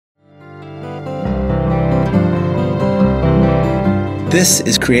This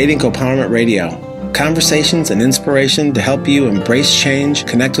is Creating Copowerment Radio. Conversations and inspiration to help you embrace change,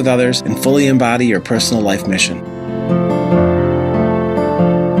 connect with others, and fully embody your personal life mission.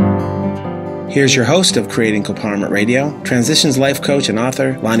 Here's your host of Creating Copowerment Radio, Transitions Life Coach and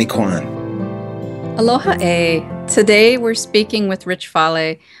author, Lonnie Kwan. Aloha e. Today we're speaking with Rich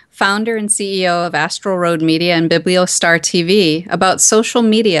Fale, founder and CEO of Astral Road Media and Bibliostar TV, about social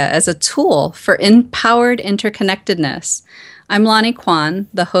media as a tool for empowered interconnectedness. I'm Lonnie Kwan,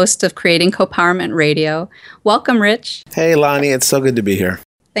 the host of Creating Copowerment Radio. Welcome, Rich. Hey, Lonnie. It's so good to be here.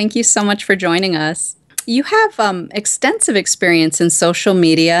 Thank you so much for joining us. You have extensive experience in social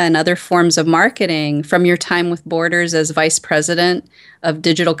media and other forms of marketing from your time with Borders as Vice President of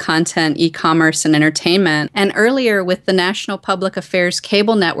Digital Content, E-commerce, and Entertainment, and earlier with the National Public Affairs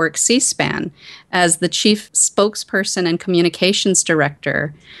Cable Network C-SPAN as the Chief Spokesperson and Communications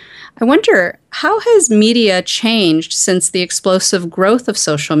Director. I wonder, how has media changed since the explosive growth of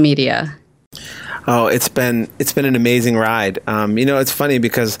social media? Oh, it's been an amazing ride. It's funny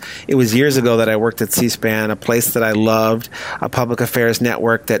because it was years ago that I worked at C-SPAN, a place that I loved, a public affairs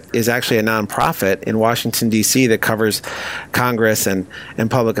network that is actually a nonprofit in Washington, D.C. that covers Congress and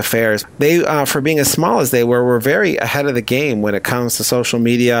public affairs. They, for being as small as they were very ahead of the game when it comes to social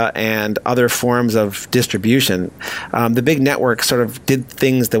media and other forms of distribution. The big networks sort of did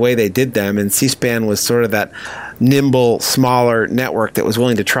things the way they did them, and C-SPAN was sort of that nimble, smaller network that was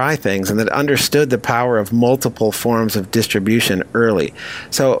willing to try things and that understood the power of multiple forms of distribution early.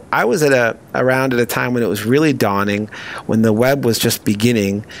 So I was around at a time when it was really dawning, when the web was just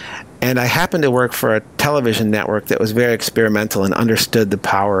beginning, and I happened to work for a television network that was very experimental and understood the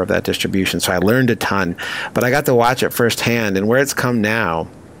power of that distribution. So I learned a ton, but I got to watch it firsthand, and where it's come now,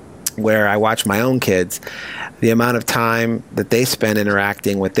 where I watch my own kids, the amount of time that they spend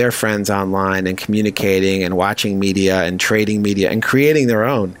interacting with their friends online and communicating and watching media and trading media and creating their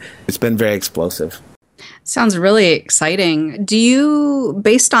own, it's been very explosive. Sounds really exciting.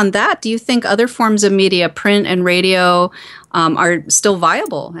 Based on that, do you think other forms of media, print and radio, are still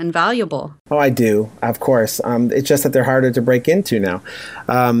viable and valuable? Oh, I do, of course. It's just that they're harder to break into now.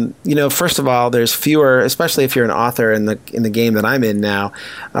 First of all, there's fewer, especially if you're an author in the game that I'm in now,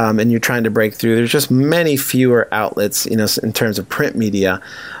 and you're trying to break through. There's just many fewer outlets, in terms of print media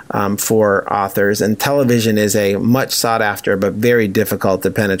for authors, and television is a much sought after but very difficult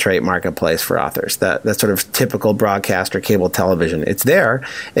to penetrate marketplace for authors. That sort of typical broadcast or cable television. It's there,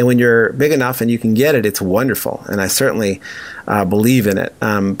 and when you're big enough and you can get it, it's wonderful, and I certainly believe in it.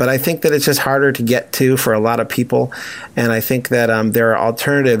 But I think that it's just harder to get to for a lot of people, and I think that there are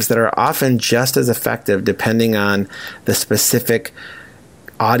alternatives that are often just as effective depending on the specific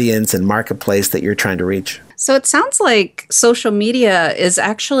audience and marketplace that you're trying to reach. So it sounds like social media is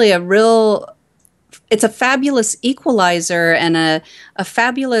actually it's a fabulous equalizer and a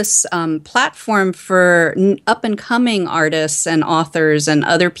fabulous platform for up-and-coming artists and authors and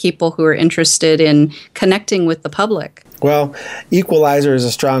other people who are interested in connecting with the public. Well, equalizer is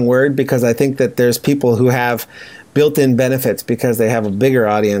a strong word because I think that there's people who have built-in benefits because they have a bigger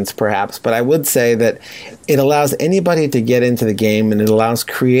audience, perhaps. But I would say that it allows anybody to get into the game, and it allows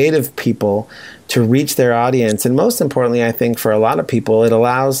creative people to reach their audience. And most importantly, I think for a lot of people, it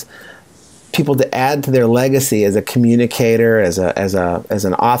allows people to add to their legacy as a communicator, as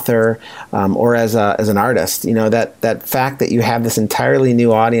an author, or as an artist. That fact that you have this entirely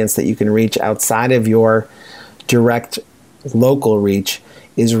new audience that you can reach outside of your direct local reach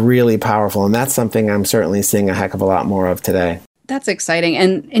is really powerful, and that's something I'm certainly seeing a heck of a lot more of today. That's exciting.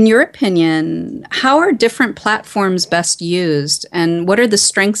 And in your opinion, how are different platforms best used, and what are the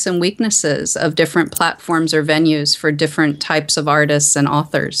strengths and weaknesses of different platforms or venues for different types of artists and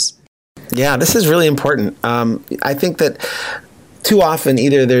authors? Yeah, this is really important. I think that too often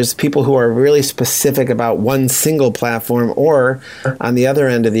either there's people who are really specific about one single platform, or on the other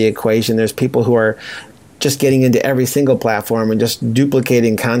end of the equation, there's people who are just getting into every single platform and just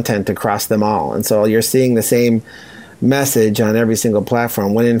duplicating content across them all. And so you're seeing the same message on every single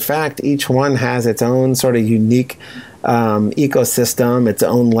platform, when in fact each one has its own sort of unique ecosystem, its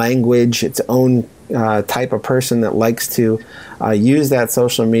own language, its own type of person that likes to use that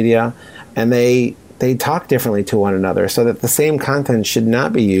social media, and they talk differently to one another, so that the same content should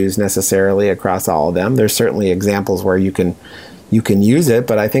not be used necessarily across all of them. There's certainly examples where you can use it,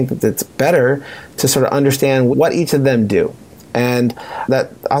 but I think that it's better to sort of understand what each of them do. And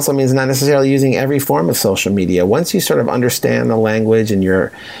that also means not necessarily using every form of social media. Once you sort of understand the language and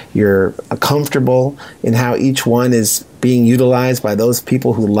you're comfortable in how each one is being utilized by those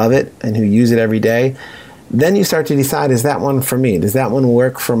people who love it and who use it every day, then you start to decide, is that one for me? Does that one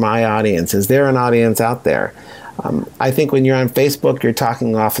work for my audience? Is there an audience out there? I think when you're on Facebook, you're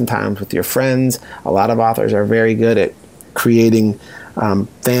talking oftentimes with your friends. A lot of authors are very good at creating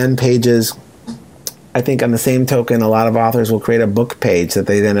fan pages. I think on the same token, a lot of authors will create a book page that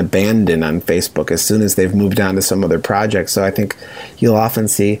they then abandon on Facebook as soon as they've moved on to some other project. So I think you'll often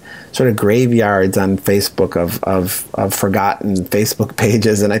see sort of graveyards on Facebook of forgotten Facebook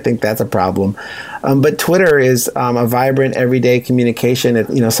pages, and I think that's a problem. But Twitter is a vibrant, everyday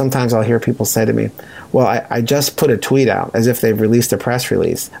communication. Sometimes I'll hear people say to me, well, I just put a tweet out, as if they've released a press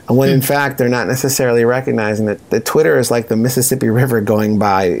release. And when in fact, they're not necessarily recognizing that Twitter is like the Mississippi River going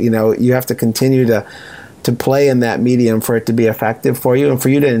by. You have to continue to play in that medium for it to be effective for you and for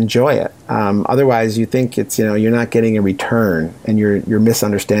you to enjoy it. Otherwise, you think it's, you're not getting a return, and you're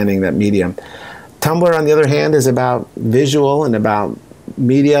misunderstanding that medium. Tumblr, on the other hand, is about visual and about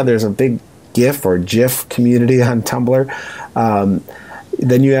media. There's a big GIF or GIF community on Tumblr.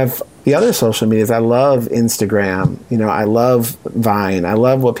 Then you have the other social medias. I love Instagram. I love Vine. I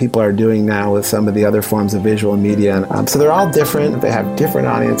love what people are doing now with some of the other forms of visual media. So they're all different. They have different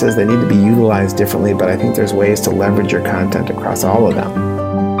audiences. They need to be utilized differently, but I think there's ways to leverage your content across all of them.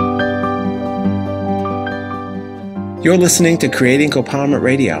 You're listening to Creating Co-Empowerment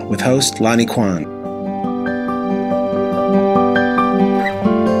Radio with host Lonnie Kwan.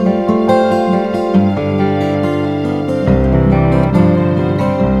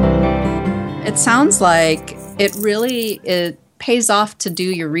 It sounds like it pays off to do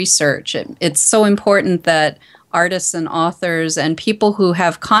your research. It's so important that artists and authors and people who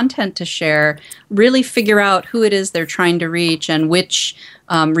have content to share really figure out who it is they're trying to reach and which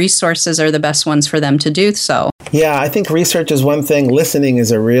resources are the best ones for them to do so. Yeah, I think research is one thing. Listening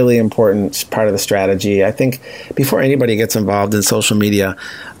is a really important part of the strategy. I think before anybody gets involved in social media,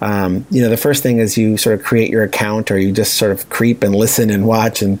 the first thing is you sort of create your account, or you just sort of creep and listen and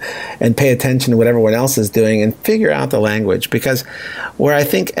watch and pay attention to what everyone else is doing and figure out the language. Because where I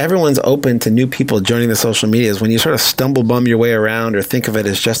think everyone's open to new people joining the social media is when you sort of stumble bum your way around or think of it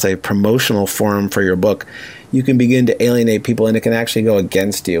as just a promotional forum for your book. You can begin to alienate people, and it can actually go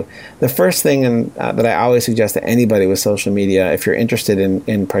against you. The first thing that I always suggest to anybody with social media, if you're interested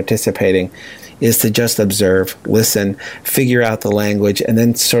in participating, is to just observe, listen, figure out the language, and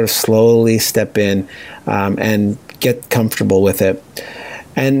then sort of slowly step in and get comfortable with it.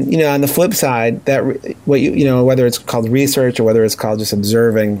 And on the flip side, that whether it's called research or whether it's called just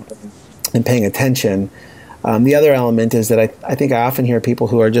observing and paying attention, the other element is that I think I often hear people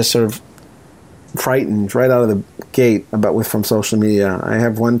who are just sort of frightened right out of the gate from social media. I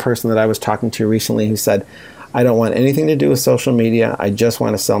have one person that I was talking to recently who said, I don't want anything to do with social media. I just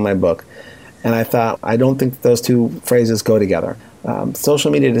want to sell my book. And I thought, I don't think those two phrases go together.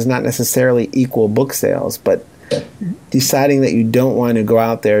 Social media does not necessarily equal book sales, but deciding that you don't want to go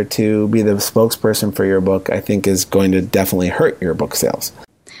out there to be the spokesperson for your book, I think is going to definitely hurt your book sales.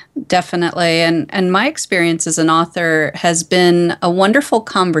 Definitely. And my experience as an author has been a wonderful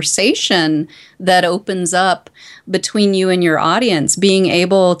conversation that opens up between you and your audience, being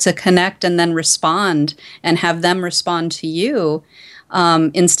able to connect and then respond and have them respond to you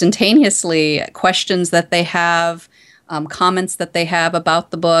instantaneously, questions that they have, comments that they have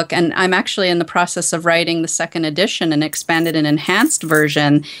about the book. And I'm actually in the process of writing the second edition, an expanded and enhanced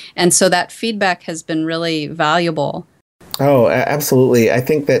version. And so that feedback has been really valuable. Oh, absolutely. I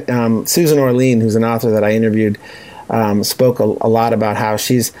think that Susan Orlean, who's an author that I interviewed, spoke a lot about how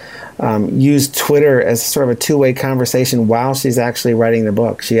she's used Twitter as sort of a two-way conversation while she's actually writing the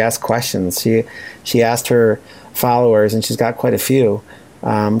book. She asked questions. She asked her followers, and she's got quite a few,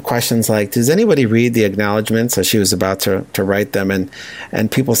 questions like, does anybody read the acknowledgments? So she was about to write them,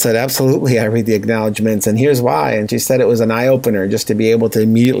 and people said, absolutely, I read the acknowledgments, and here's why. And she said it was an eye-opener just to be able to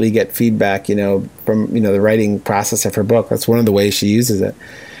immediately get feedback, from the writing process of her book. That's one of the ways she uses it.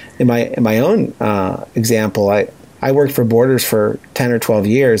 In my own example, I worked for Borders for 10 or 12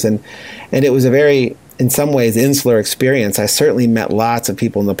 years, and it was a very, in some ways, insular experience. I certainly met lots of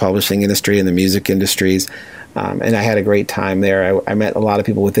people in the publishing industry and the music industries, and I had a great time there. I met a lot of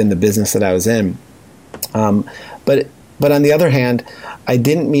people within the business that I was in. But on the other hand, I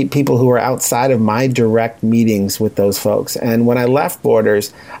didn't meet people who were outside of my direct meetings with those folks. And when I left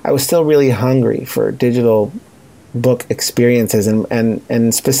Borders, I was still really hungry for digital book experiences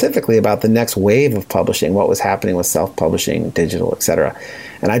and specifically about the next wave of publishing, what was happening with self-publishing, digital, etc.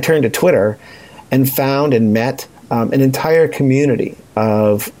 And I turned to Twitter and found and met an entire community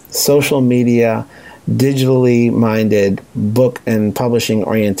of social media, digitally minded, book and publishing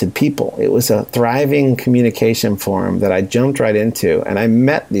oriented people. It was a thriving communication forum that I jumped right into, and I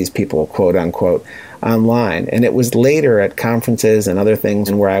met these people, quote unquote, online. And it was later at conferences and other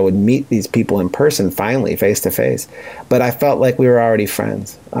things where I would meet these people in person, finally, face to face. But I felt like we were already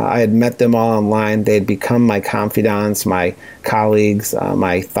friends. I had met them all online. They had become my confidants, my colleagues,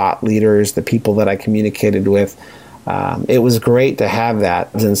 my thought leaders, the people that I communicated with. It was great to have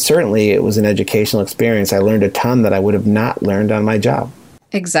that. And certainly it was an educational experience. I learned a ton that I would have not learned on my job.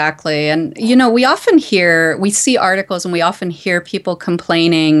 Exactly. And, we see articles and we often hear people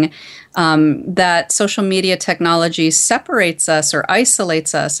complaining that social media technology separates us or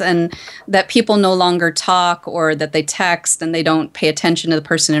isolates us, and that people no longer talk, or that they text and they don't pay attention to the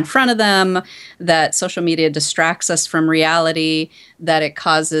person in front of them, that social media distracts us from reality, that it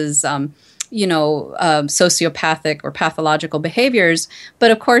causes sociopathic or pathological behaviors.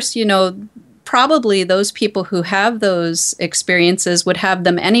 But of course, probably those people who have those experiences would have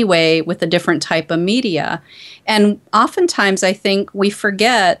them anyway with a different type of media. And oftentimes I think we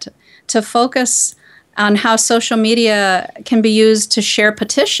forget to focus on how social media can be used to share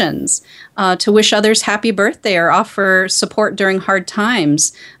petitions, to wish others happy birthday or offer support during hard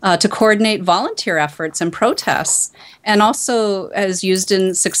times, to coordinate volunteer efforts and protests, and also as used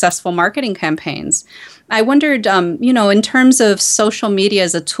in successful marketing campaigns. I wondered, in terms of social media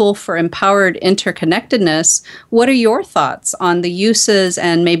as a tool for empowered interconnectedness, what are your thoughts on the uses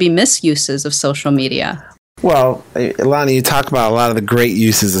and maybe misuses of social media? Well, Lonnie, you talk about a lot of the great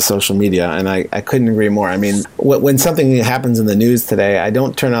uses of social media, and I couldn't agree more. I mean, when something happens in the news today, I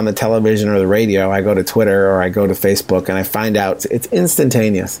don't turn on the television or the radio. I go to Twitter or I go to Facebook, and I find out it's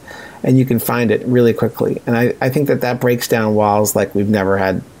instantaneous, and you can find it really quickly. And I think that breaks down walls like we've never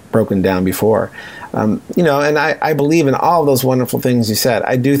had broken down before. And I believe in all of those wonderful things you said.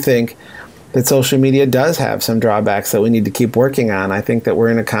 I do think that social media does have some drawbacks that we need to keep working on. I think that we're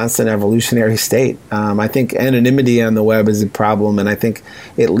in a constant evolutionary state. I think anonymity on the web is a problem, and I think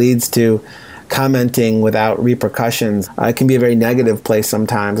it leads to commenting without repercussions. It can be a very negative place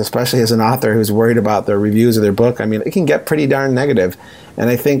sometimes, especially as an author who's worried about the reviews of their book. I mean, it can get pretty darn negative. And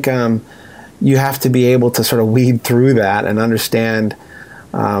I think you have to be able to sort of weed through that and understand,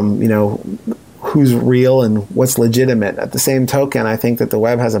 who's real and what's legitimate. At the same token, I think that the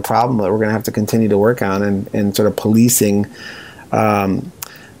web has a problem that we're going to have to continue to work on, and sort of policing that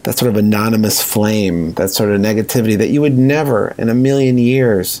sort of anonymous flame, that sort of negativity that you would never in a million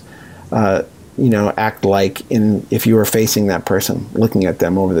years act like if you were facing that person, looking at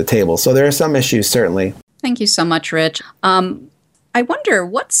them over the table. So there are some issues, certainly. Thank you so much, Rich. I wonder,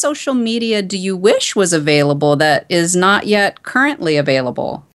 what social media do you wish was available that is not yet currently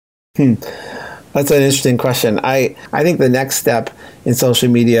available? That's an interesting question. I think the next step in social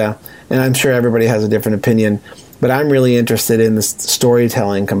media, and I'm sure everybody has a different opinion, but I'm really interested in the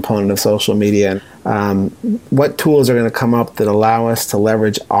storytelling component of social media. What tools are going to come up that allow us to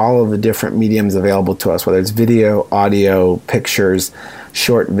leverage all of the different mediums available to us, whether it's video, audio, pictures,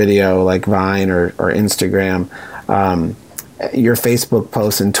 short video like Vine or Instagram, your Facebook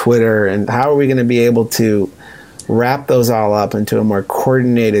posts and Twitter, and how are we going to be able to wrap those all up into a more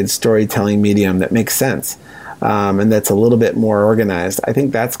coordinated storytelling medium that makes sense, and that's a little bit more organized. I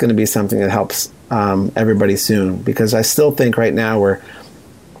think that's going to be something that helps everybody soon, because I still think right now where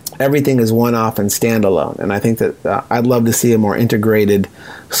everything is one-off and standalone, and I think that I'd love to see a more integrated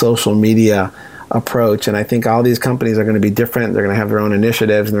social media approach, and I think all these companies are going to be different. They're going to have their own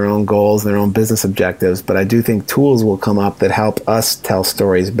initiatives and their own goals and their own business objectives, but I do think tools will come up that help us tell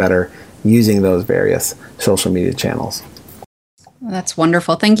stories better using those various social media channels. That's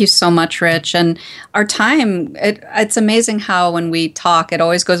wonderful. Thank you so much, Rich. And our time, it's amazing how when we talk, it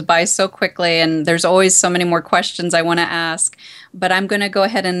always goes by so quickly, and there's always so many more questions I want to ask. But I'm going to go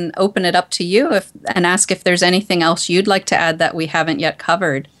ahead and open it up to you and ask if there's anything else you'd like to add that we haven't yet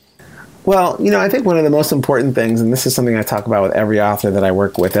covered. Well, I think one of the most important things, and this is something I talk about with every author that I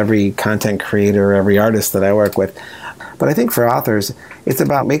work with, every content creator, every artist that I work with, but I think for authors, it's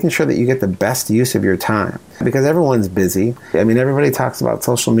about making sure that you get the best use of your time, because everyone's busy. I mean, everybody talks about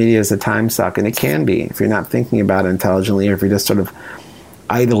social media as a time suck, and it can be if you're not thinking about it intelligently, or if you're just sort of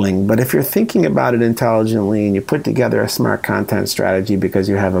idling. But if you're thinking about it intelligently and you put together a smart content strategy because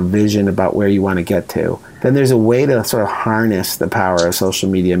you have a vision about where you want to get to, then there's a way to sort of harness the power of social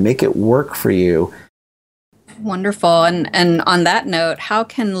media, make it work for you. Wonderful. And on that note, how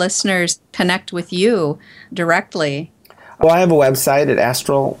can listeners connect with you directly? Well, I have a website at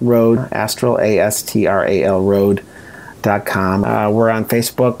Astral Road, Astral, A-S-T-R-A-L Road.com. We're on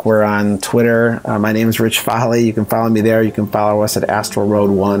Facebook. We're on Twitter. My name is Rich Foley. You can follow me there. You can follow us at Astral Road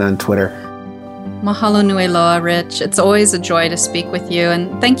 1 on Twitter. Mahalo nui loa, Rich. It's always a joy to speak with you,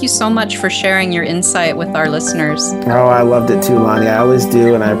 and thank you so much for sharing your insight with our listeners. Oh, I loved it too, Lonnie. I always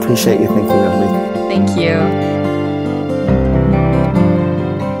do, and I appreciate you thinking of me. Thank you.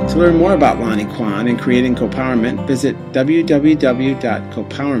 To learn more about Lonnie Quan and creating Copowerment, visit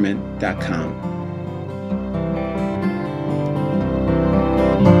www.copowerment.com.